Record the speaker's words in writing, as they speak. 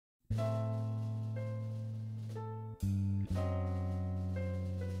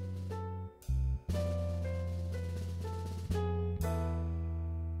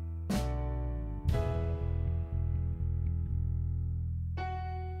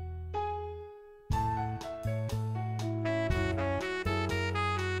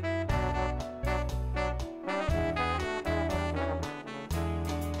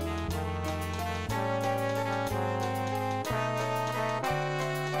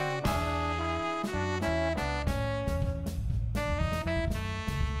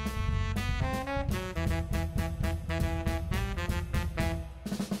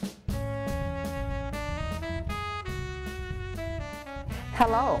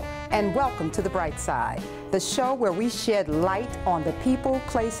Hello, and welcome to The Bright Side, the show where we shed light on the people,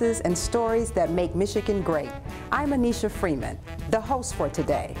 places, and stories that make Michigan great. I'm Anneshia Freeman, the host for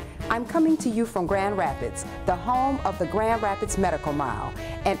today. I'm coming to you from Grand Rapids, the home of the Grand Rapids Medical Mile,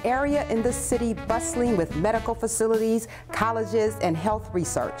 an area in the city bustling with medical facilities, colleges, and health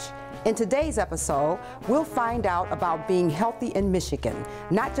research. In today's episode, we'll find out about being healthy in Michigan,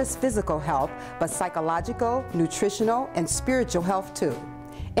 not just physical health, but psychological, nutritional, and spiritual health too.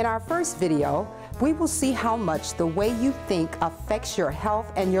 In our first video, we will see how much the way you think affects your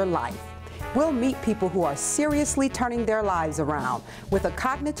health and your life. We'll meet people who are seriously turning their lives around with a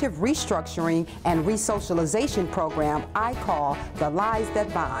cognitive restructuring and resocialization program I call The Lies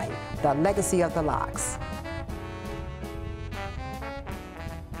That Bind, the Legacy of the Locks.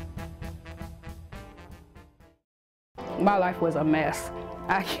 My life was a mess.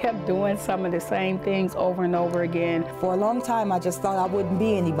 I kept doing some of the same things over and over again. For a long time, I just thought I wouldn't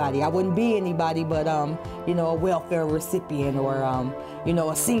be anybody. I wouldn't be anybody but, you know, a welfare recipient or, you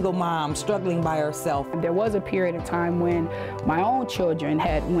know, a single mom struggling by herself. There was a period of time when my own children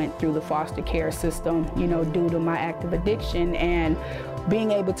had went through the foster care system, you know, due to my active addiction, and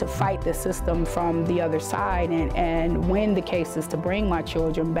being able to fight the system from the other side and win the cases to bring my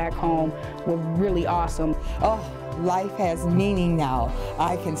children back home were really awesome. Oh, life has meaning now.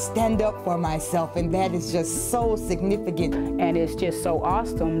 I can stand up for myself, and that is just so significant. And it's just so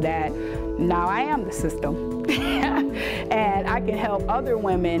awesome that now I am the system. And I can help other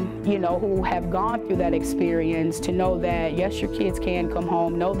women, you know, who have gone through that experience to know that, yes, your kids can come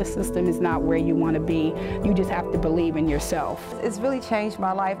home. No, the system is not where you want to be. You just have to believe in yourself. It's really changed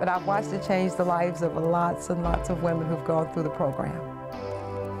my life, and I've watched it change the lives of lots and lots of women who've gone through the program.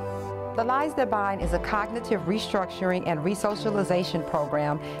 The Lies That Bind is a cognitive restructuring and resocialization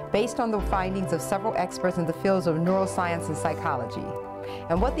program based on the findings of several experts in the fields of neuroscience and psychology.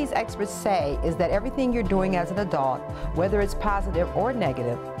 And what these experts say is that everything you're doing as an adult, whether it's positive or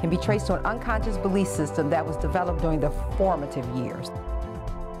negative, can be traced to an unconscious belief system that was developed during the formative years.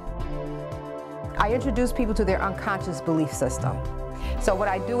 I introduce people to their unconscious belief system. So what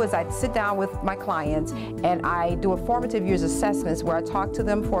I do is I sit down with my clients and I do a formative years assessments where I talk to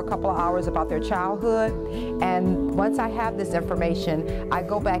them for a couple of hours about their childhood. And once I have this information, I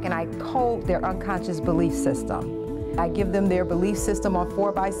go back and I code their unconscious belief system. I give them their belief system on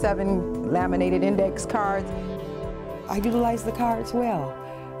 4x7 laminated index cards. I utilize the cards well.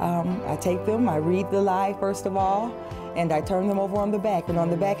 I take them, I read the lie first of all, and I turn them over on the back, and on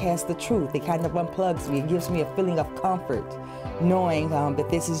the back has the truth. It kind of unplugs me. It gives me a feeling of comfort, knowing that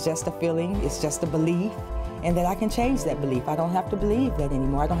this is just a feeling, it's just a belief, and that I can change that belief. I don't have to believe that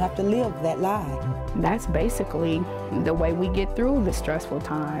anymore. I don't have to live that lie. That's basically the way we get through the stressful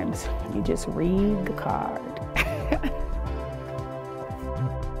times. You just read the card.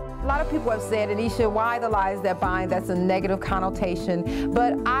 A lot of people have said, Anneshia, why the lies that bind? That's a negative connotation.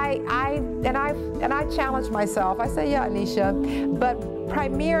 But I challenge myself. I say, yeah, Anneshia, but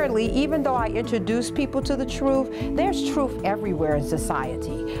primarily, even though I introduce people to the truth, there's truth everywhere in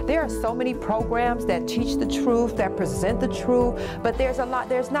society. There are so many programs that teach the truth, that present the truth, but there's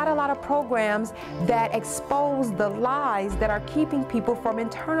not a lot of programs that expose the lies that are keeping people from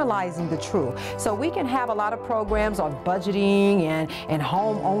internalizing the truth. So we can have a lot of programs on budgeting and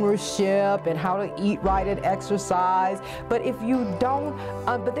home ownership and how to eat right and exercise, but if you don't,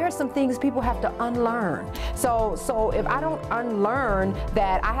 but there are some things people have to unlearn. So if I don't unlearn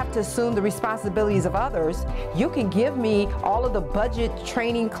that I have to assume the responsibilities of others, you can give me all of the budget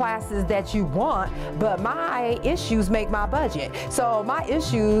training classes that you want, but my issues make my budget. So my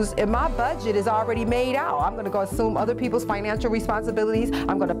issues and my budget is already made out. I'm going to go assume other people's financial responsibilities.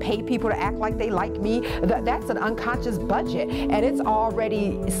 I'm going to pay people to act like they like me. That's an unconscious budget, and it's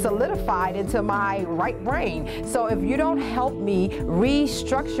already solidified into my right brain. So if you don't help me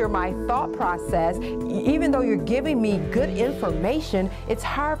restructure my thought process, even though you're giving me good information, it's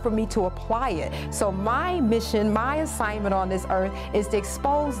hard for me to apply it. So my mission, my assignment on this earth is to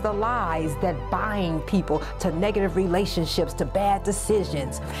expose the lies that bind people to negative relationships, to bad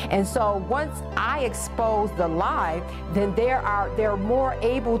decisions. And so once I expose the lie, then they're more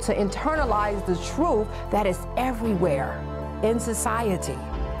able to internalize the truth that is everywhere in society.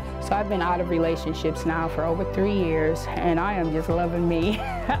 So I've been out of relationships now for over 3 years, and I am just loving me.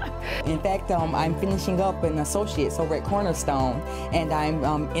 In fact, I'm finishing up an associate's over at Cornerstone, and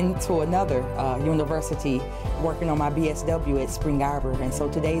I'm into another university working on my BSW at Spring Arbor. And so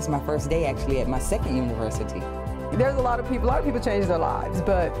today's my first day actually at my second university. There's a lot of people change their lives,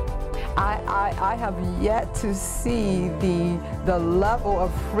 but I have yet to see the level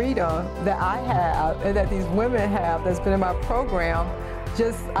of freedom that I have and that these women have that's been in my program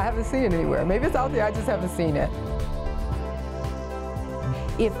I haven't seen it anywhere. Maybe it's out there, I just haven't seen it.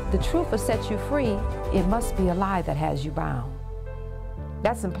 If the truth will set you free, it must be a lie that has you bound.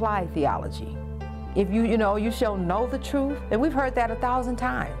 That's implied theology. If you shall know the truth, and we've heard that 1,000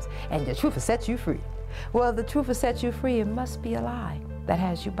 times, and the truth will set you free. Well, if the truth will set you free, it must be a lie that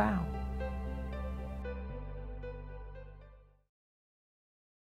has you bound.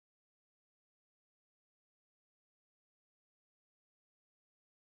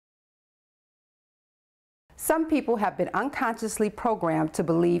 Some people have been unconsciously programmed to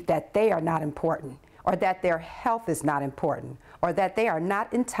believe that they are not important, or that their health is not important, or that they are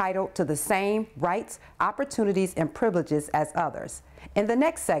not entitled to the same rights, opportunities, and privileges as others. In the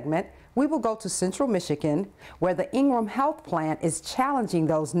next segment, we will go to Central Michigan, where the Ingram Health Plan is challenging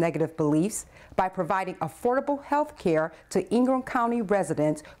those negative beliefs by providing affordable health care to Ingram County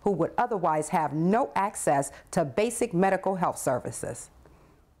residents who would otherwise have no access to basic medical health services.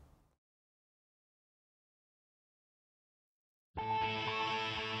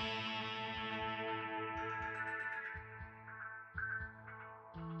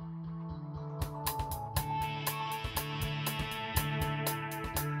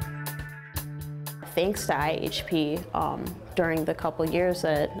 Thanks to IHP, during the couple years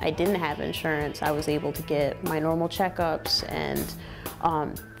that I didn't have insurance, I was able to get my normal checkups, and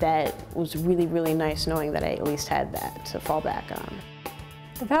that was really, really nice knowing that I at least had that to fall back on.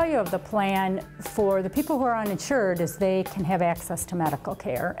 The value of the plan for the people who are uninsured is they can have access to medical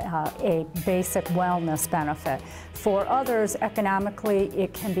care, a basic wellness benefit. For others, economically,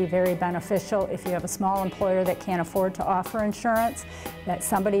 it can be very beneficial if you have a small employer that can't afford to offer insurance, that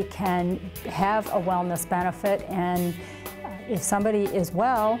somebody can have a wellness benefit, and if somebody is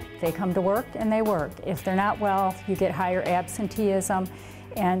well, they come to work and they work. If they're not well, you get higher absenteeism.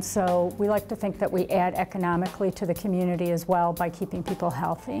 And so we like to think that we add economically to the community as well by keeping people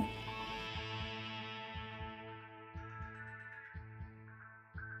healthy.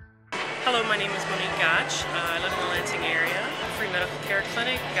 Hello, my name is Monique Gotch. I live in the Lansing area. Free medical care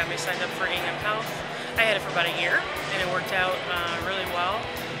clinic got me signed up for Ingham Health. I had it for about a year, and it worked out really well.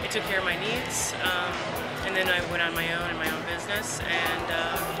 It took care of my needs, and then I went on my own in my own business, and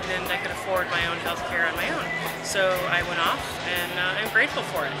then I could afford my own health care on my own. So I went off, and I'm grateful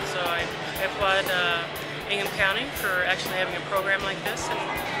for it. So I applaud Ingham County for actually having a program like this, and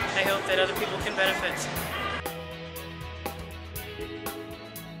I hope that other people can benefit.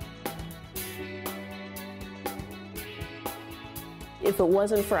 If it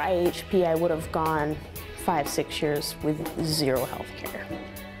wasn't for IHP, I would have gone 5-6 years with zero health care.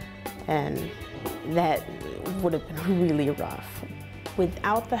 And that would have been really rough.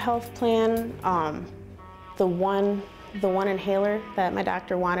 Without the health plan, the one inhaler that my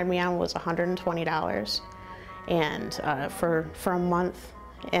doctor wanted me on was $120, and for a month,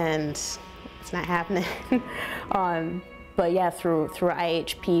 and it's not happening. But yeah, through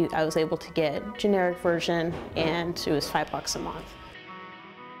IHP, I was able to get a generic version, and it was $5 a month.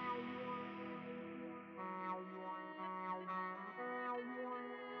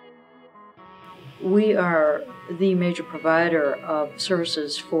 We are the major provider of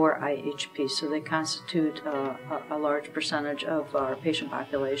services for IHP, so they constitute a large percentage of our patient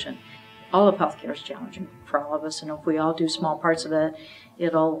population. All of healthcare is challenging for all of us, and if we all do small parts of it,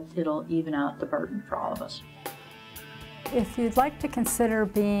 it'll even out the burden for all of us. If you'd like to consider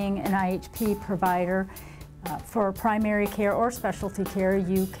being an IHP provider, for primary care or specialty care,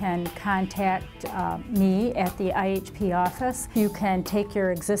 you can contact me at the IHP office. You can take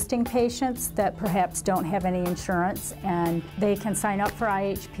your existing patients that perhaps don't have any insurance, and they can sign up for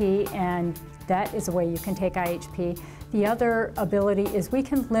IHP, and that is a way you can take IHP. The other ability is we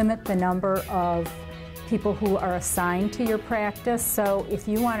can limit the number of people who are assigned to your practice. So if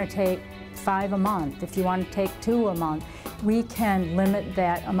you want to take 5 a month, if you want to take 2 a month, we can limit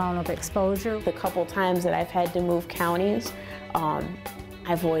that amount of exposure. The couple times that I've had to move counties,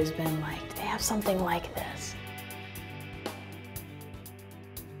 I've always been like, do they have something like this?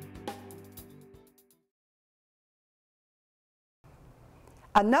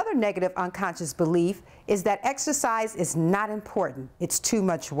 Another negative unconscious belief is that exercise is not important, it's too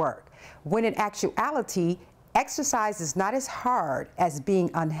much work, when in actuality, exercise is not as hard as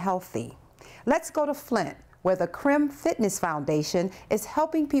being unhealthy. Let's go to Flint, where the Crim Fitness Foundation is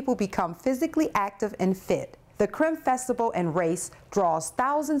helping people become physically active and fit. The Crim Festival and Race draws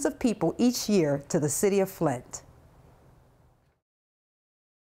thousands of people each year to the city of Flint.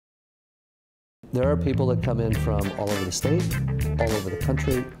 There are people that come in from all over the state, all over the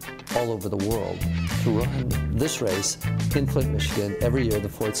country, all over the world to run this race in Flint, Michigan every year, the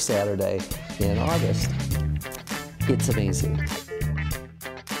 4th Saturday in August. It's amazing.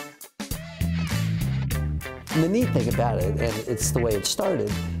 And the neat thing about it, and it's the way it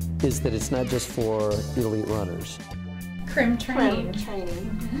started, is that it's not just for elite runners. Crim training.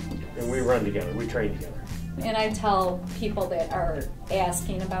 And we run together, we train together. And I tell people that are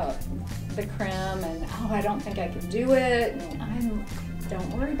asking about the crim and, oh, I don't think I can do it, and don't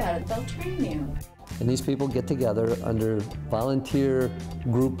worry about it, they'll train you. And these people get together under volunteer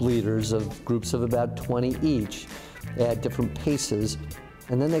group leaders of groups of about 20 each at different paces,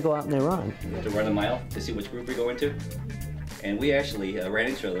 and then they go out and they run. We have to run a mile to see which group we go into. And we actually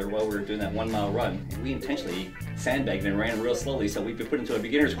ran each other while we were doing that 1 mile run. And we intentionally sandbagged and ran real slowly so we'd be put into a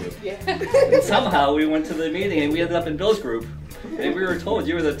beginner's group. Yeah. And somehow we went to the meeting and we ended up in Bill's group. And we were told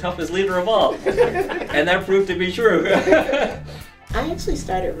you were the toughest leader of all. And that proved to be true. I actually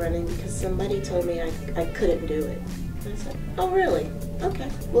started running because somebody told me I couldn't do it. And I said, oh really? Okay,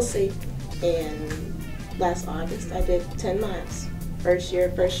 we'll see. And last August I did 10 miles. First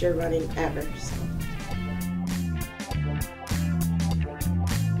year running ever. So.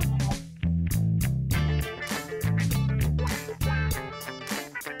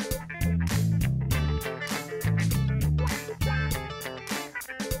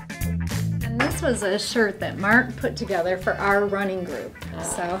 This was a shirt that Mark put together for our running group.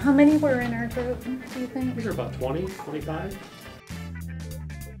 So how many were in our group, do you think? We were about 20, 25.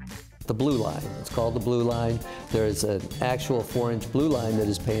 The blue line, it's called the blue line. There's an actual 4-inch blue line that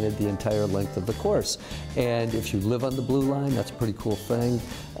is painted the entire length of the course. And if you live on the blue line, that's a pretty cool thing.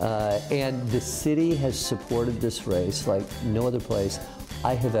 And the city has supported this race like no other place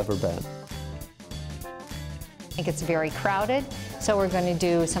I have ever been. I think it's very crowded, so we're going to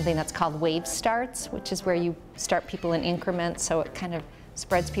do something that's called wave starts, which is where you start people in increments, so it kind of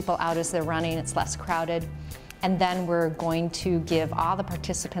spreads people out as they're running, it's less crowded. And then we're going to give all the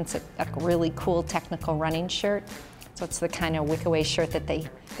participants a really cool technical running shirt. So it's the kind of wick-away shirt that they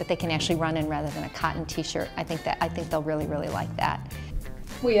can actually run in rather than a cotton t-shirt. I think they'll really, really like that.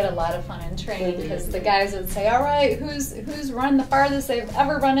 We had a lot of fun in training because the guys would say, all right, who's run the farthest they've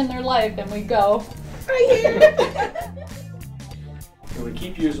ever run in their life? And we'd go, right here. And we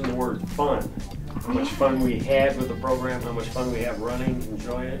keep using the word fun. How much fun we had with the program, how much fun we have running,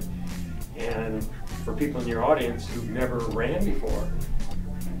 enjoy it. And for people in your audience who've never ran before,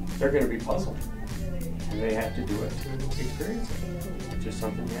 they're going to be puzzled. And they have to do it to experience it. It's just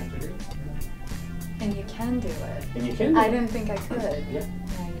something you have to do. And you can do it. And you can do it. I didn't think I could. Yeah.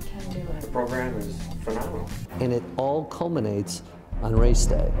 Yeah, you can do it. The program is phenomenal. And it all culminates on race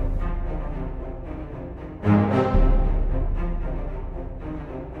day.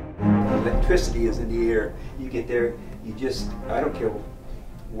 Electricity is in the air. You get there, you just, I don't care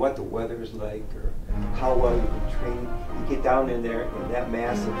what the weather is like or how well you've been trained, you get down in there and that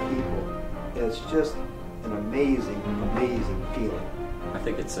mass of people, it's just an amazing, amazing feeling. I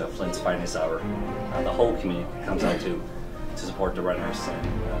think it's Flint's finest hour. The whole community comes out to support the runners,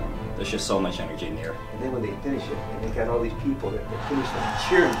 and there's just so much energy in the air. And then when they finish it, and they got all these people that finish it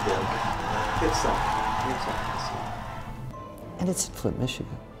cheering for them, it's something to see. And it's in Flint,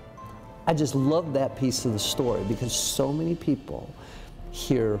 Michigan. I just love that piece of the story because so many people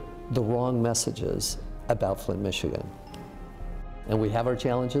hear the wrong messages about Flint, Michigan. And we have our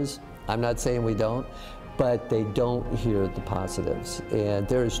challenges. I'm not saying we don't, but they don't hear the positives. And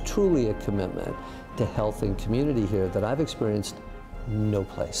there is truly a commitment to health and community here that I've experienced no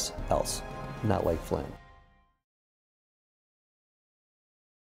place else, not like Flint.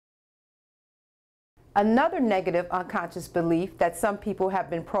 Another negative unconscious belief that some people have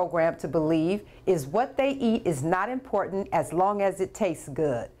been programmed to believe is what they eat is not important as long as it tastes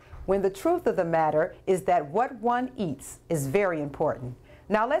good, when the truth of the matter is that what one eats is very important.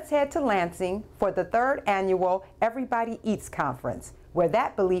 Now let's head to Lansing for the 3rd annual Everybody Eats Conference, where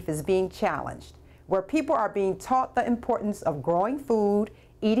that belief is being challenged, where people are being taught the importance of growing food,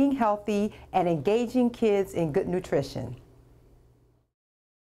 eating healthy, and engaging kids in good nutrition.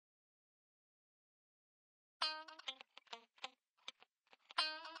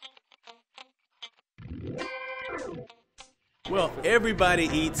 Well, everybody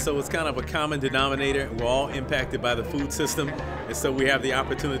eats, so it's kind of a common denominator. We're all impacted by the food system, and so we have the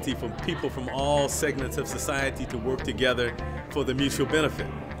opportunity for people from all segments of society to work together for the mutual benefit.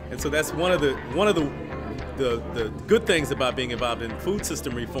 And so that's one of the good things about being involved in food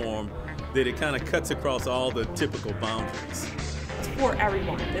system reform, that it kind of cuts across all the typical boundaries. It's for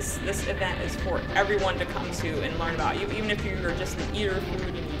everyone. This event is for everyone to come to and learn about. Even if you're just an eater of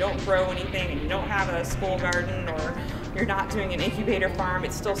food and you don't grow anything and you don't have a school garden or you're not doing an incubator farm,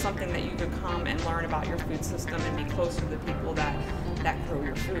 it's still something that you could come and learn about your food system and be closer to the people that grow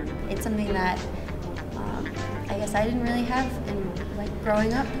your food. It's something that I guess I didn't really have in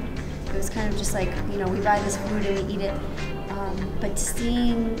growing up. It was kind of just like, you know, we buy this food and we eat it, but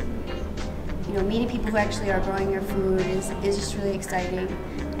seeing, you know, meeting people who actually are growing your food is just really exciting.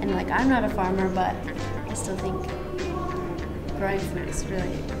 And like, I'm not a farmer, but I still think growing food is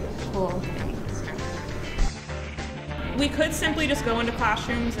really cool thing. We could simply just go into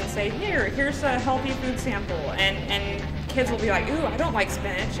classrooms and say, here's a healthy food sample, and kids will be like, ooh, I don't like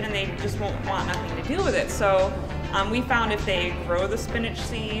spinach, and they just won't want nothing to do with it. So we found if they grow the spinach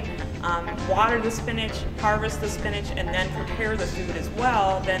seed, water the spinach, harvest the spinach, and then prepare the food as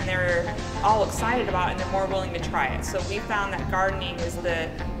well, then they're all excited about it and they're more willing to try it. So we found that gardening is the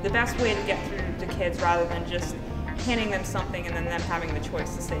best way to get through to kids rather than just handing them something and then them having the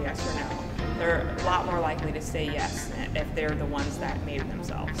choice to say yes or no. They're a lot more likely to say yes if they're the ones that made it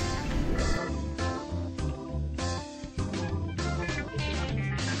themselves.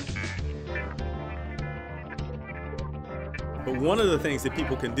 But one of the things that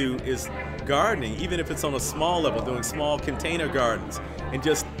people can do is gardening, even if it's on a small level, doing small container gardens and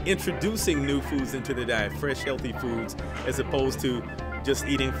just introducing new foods into their diet, fresh, healthy foods, as opposed to just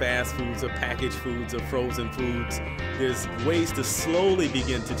eating fast foods or packaged foods or frozen foods. There's ways to slowly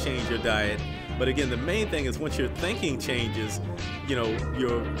begin to change your diet. But again, the main thing is once your thinking changes, you know,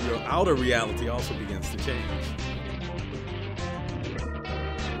 your outer reality also begins to change.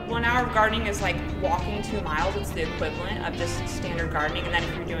 1 hour of gardening is like walking 2 miles. It's the equivalent of just standard gardening. And then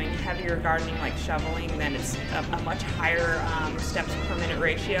if you're doing heavier gardening like shoveling, then it's a much higher steps per minute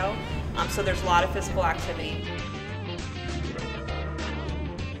ratio. So there's a lot of physical activity.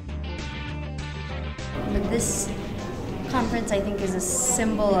 But this conference, I think, is a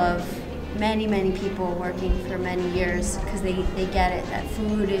symbol of many, many people working for many years because they get it, that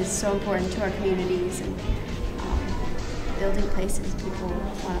food is so important to our communities and building places people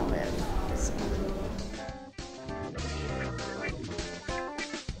want to live. So.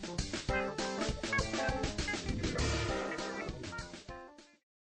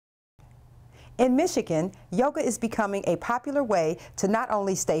 In Michigan, yoga is becoming a popular way to not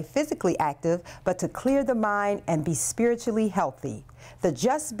only stay physically active, but to clear the mind and be spiritually healthy. The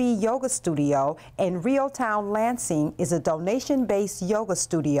Just Be Yoga Studio in Reeltown, Lansing is a donation-based yoga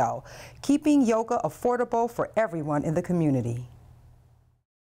studio, keeping yoga affordable for everyone in the community.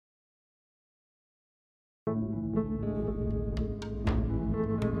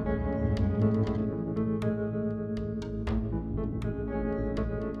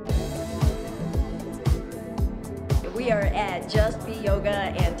 We are at Just Be Yoga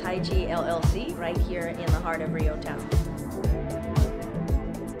and Tai Chi LLC right here in the heart of Reeltown.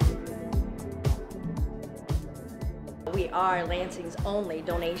 We are Lansing's only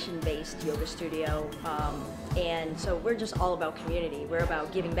donation-based yoga studio, and so we're just all about community. We're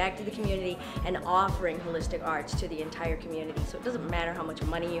about giving back to the community and offering holistic arts to the entire community. So it doesn't matter how much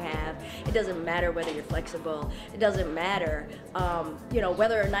money you have, it doesn't matter whether you're flexible, it doesn't matter you know,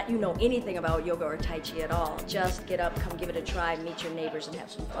 whether or not you know anything about yoga or Tai Chi at all. Just get up, come give it a try, meet your neighbors, and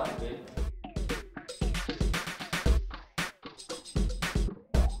have some fun.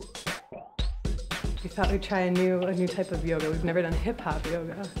 We thought we'd try a new type of yoga. We've never done hip-hop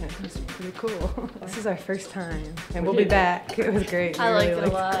yoga, and it was pretty cool. This is our first time, and we'll be back. It was great. I liked it a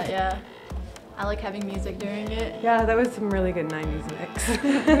lot, yeah. I like having music during it. Yeah, that was some really good 90s mix.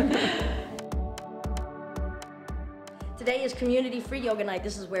 Today is Community Free Yoga Night.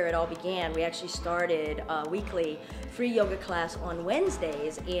 This is where it all began. We actually started a weekly free yoga class on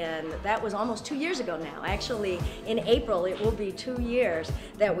Wednesdays, and that was almost 2 years ago now. Actually, in April, it will be 2 years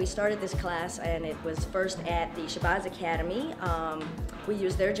that we started this class, and it was first at the Shabazz Academy. We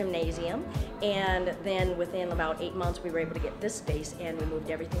used their gymnasium, and then within about 8 months, we were able to get this space, and we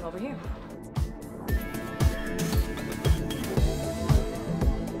moved everything over here.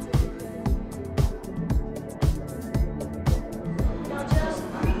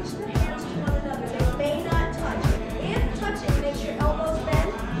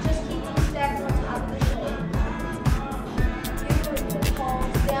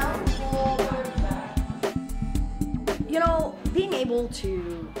 You know, being able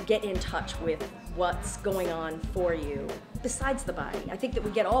to get in touch with what's going on for you besides the body. I think that we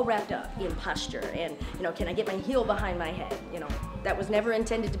get all wrapped up in posture and, you know, can I get my heel behind my head? You know, that was never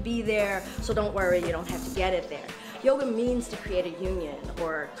intended to be there, so don't worry, you don't have to get it there. Yoga means to create a union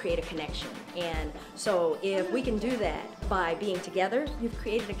or create a connection. And so if we can do that by being together, you've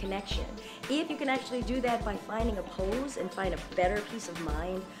created a connection. If you can actually do that by finding a pose and find a better peace of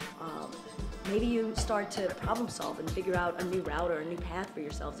mind, maybe you start to problem solve and figure out a new route or a new path for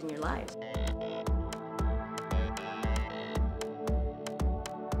yourselves in your lives.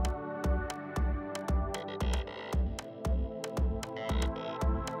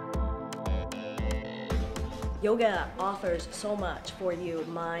 Yoga offers so much for you,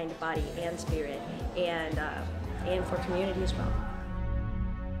 mind, body, and spirit, and for community as well.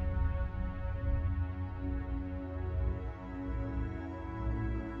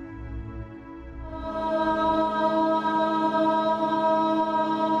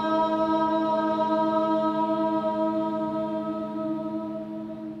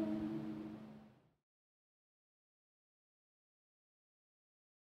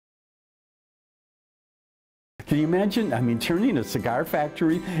 Can you imagine, I mean, turning a cigar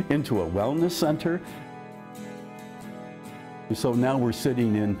factory into a wellness center? So now we're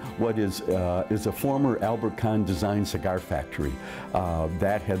sitting in what is a former Albert Kahn design cigar factory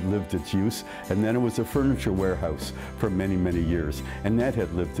that had lived its use, and then it was a furniture warehouse for many, many years, and that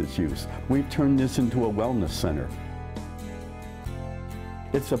had lived its use. We've turned this into a wellness center.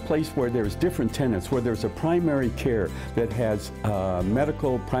 It's a place where there's different tenants, where there's a primary care that has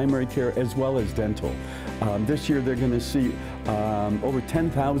medical primary care as well as dental. This year they're going to see over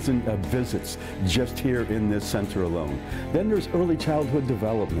 10,000 visits just here in this center alone. Then there's early childhood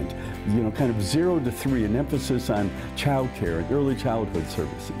development, you know, kind of 0 to 3, an emphasis on child care and early childhood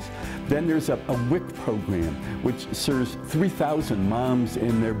services. Then there's a WIC program, which serves 3,000 moms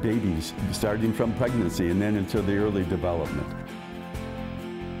and their babies, starting from pregnancy and then into the early development.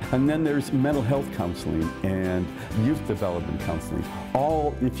 And then there's mental health counseling and youth development counseling,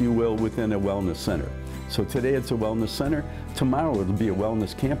 all, if you will, within a wellness center. So today it's a wellness center, tomorrow it'll be a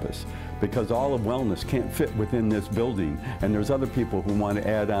wellness campus, because all of wellness can't fit within this building, and there's other people who want to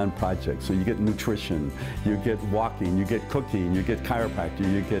add on projects. So you get nutrition, you get walking, you get cooking, you get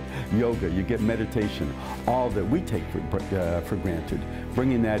chiropractic, you get yoga, you get meditation, all that we take for granted,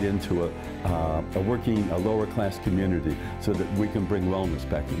 bringing that into a lower class community so that we can bring wellness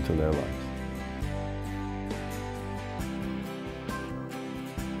back into their lives.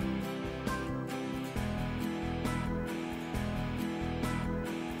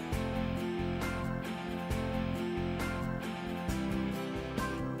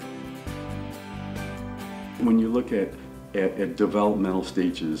 When you look at developmental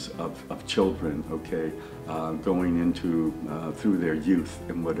stages of children, okay, going into through their youth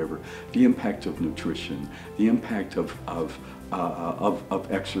and whatever, the impact of nutrition, the impact of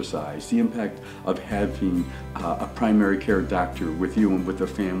exercise, the impact of having a primary care doctor with you and with the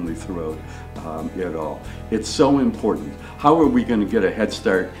family throughout it all. It's so important. How are we going to get a head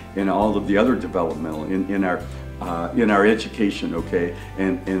start in all of the other developmental, in our education, okay,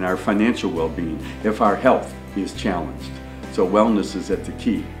 and in our financial well-being, if our health is challenged? So wellness is at the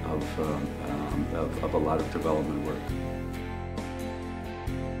key of a lot of development work.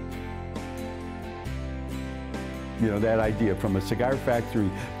 You know, that idea from a cigar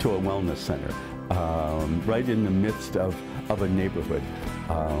factory to a wellness center, right in the midst of a neighborhood.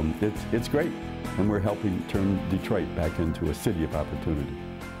 It's great, and we're helping turn Detroit back into a city of opportunity.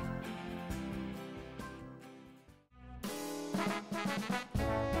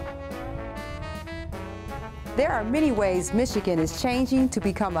 There are many ways Michigan is changing to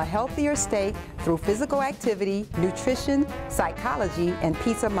become a healthier state through physical activity, nutrition, psychology, and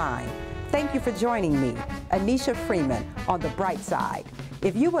peace of mind. Thank you for joining me, Anneshia Freeman, on The Bright Side.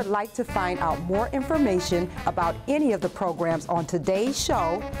 If you would like to find out more information about any of the programs on today's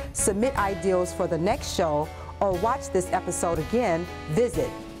show, submit ideas for the next show, or watch this episode again, visit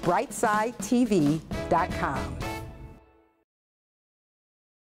brightsidetv.com.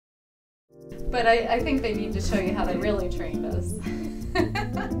 But I think they need to show you how they really trained us.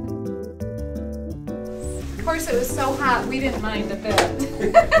 Of course, it was so hot, we didn't mind a bit.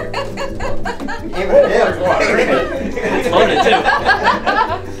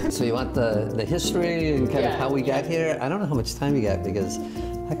 So you want the history and kind of how we got here? I don't know how much time you got, because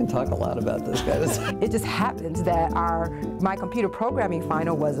I can talk a lot about this, guys. It just happens that my computer programming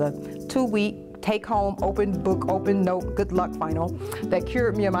final was a 2-week take-home, open book, open note, good luck final that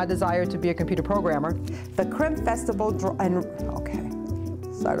cured me of my desire to be a computer programmer. The Crim Festival, okay,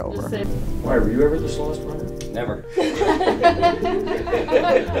 start over. Why, were you ever the slowest runner? Never.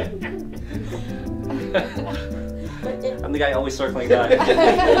 I'm the guy always circling by.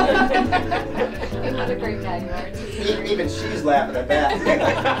 What a great guy you are. Even she's laughing at that.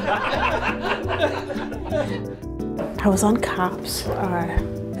 I was on Cops.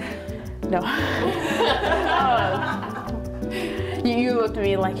 No. You looked at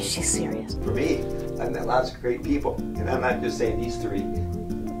me like, is she serious? For me, I've met lots of great people, and I'm not just saying these three,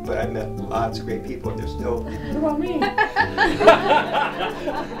 but I've met lots of great people, and they're still... What about me?